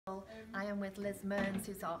I am with Liz Mearns,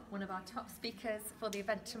 who's one of our top speakers for the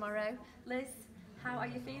event tomorrow. Liz, how are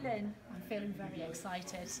you feeling? I'm feeling very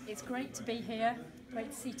excited. It's great to be here, great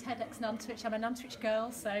to see TEDx Nantwich. I'm a Nantwich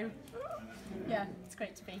girl, so yeah, it's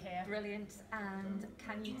great to be here. Brilliant. And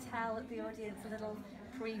can you tell the audience a little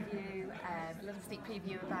preview, a little sneak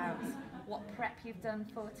preview about what prep you've done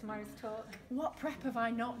for tomorrow's talk? What prep have I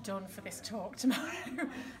not done for this talk tomorrow?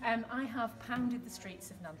 I have pounded the streets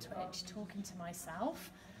of Nantwich talking to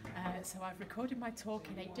myself. So I've recorded my talk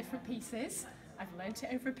in 8 different pieces. I've learnt it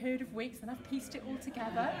over a period of weeks and I've pieced it all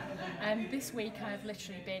together. And this week I've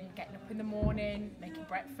literally been getting up in the morning, making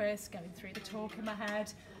breakfast, going through the talk in my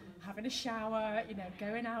head, having a shower,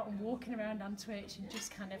 going out and walking around Nantwich and just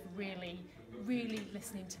kind of really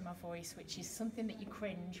listening to my voice, which is something that you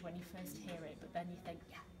cringe when you first hear it, but then you think,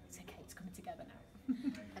 yeah, it's okay, it's coming together now.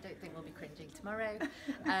 I don't think we'll be cringing tomorrow.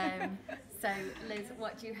 So Liz,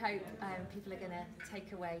 what do you hope people are going to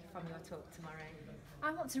take away from your talk tomorrow?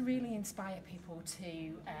 I want to really inspire people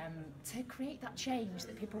to create that change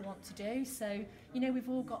that people want to do. So, we've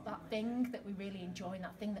all got that thing that we really enjoy and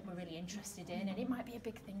that thing that we're really interested in, and it might be a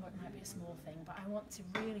big thing or it might be a small thing, but I want to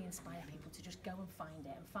really inspire people to just go and find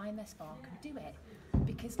it and find their spark and do it,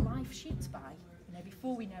 because life shoots by.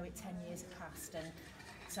 Before we know it, 10 years have passed, and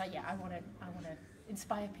so yeah, I want to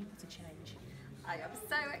inspire people to change. I am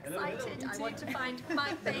so excited. I want to find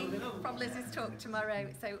my thing from Liz's talk tomorrow.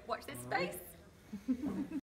 So watch this space.